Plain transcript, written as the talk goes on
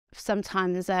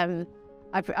sometimes I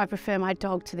prefer my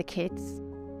dog to the kids.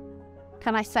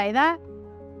 Can I say that?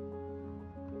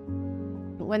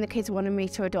 When the kids wanted me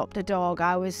to adopt a dog,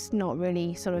 I was not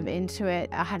really sort of into it.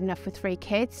 I had enough with 3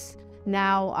 kids.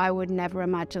 Now I would never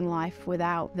imagine life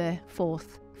without the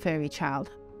 4th furry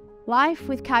child. Life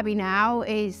with Cabbie now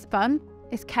is fun,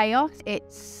 it's chaos,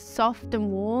 it's soft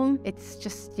and warm, it's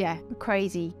just, yeah,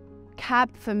 crazy.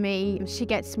 Cab, for me, she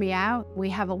gets me out. We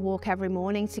have a walk every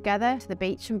morning together to the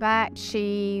beach and back.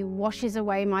 She washes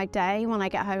away my day when I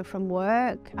get home from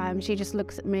work. She just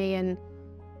looks at me and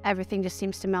everything just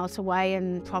seems to melt away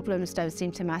and problems don't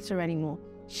seem to matter anymore.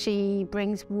 She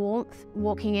brings warmth,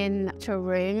 walking into a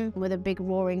room with a big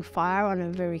roaring fire on a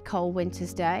very cold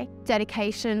winter's day.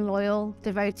 Dedication, loyal,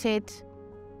 devoted,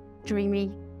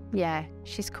 dreamy. Yeah,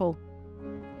 she's cool.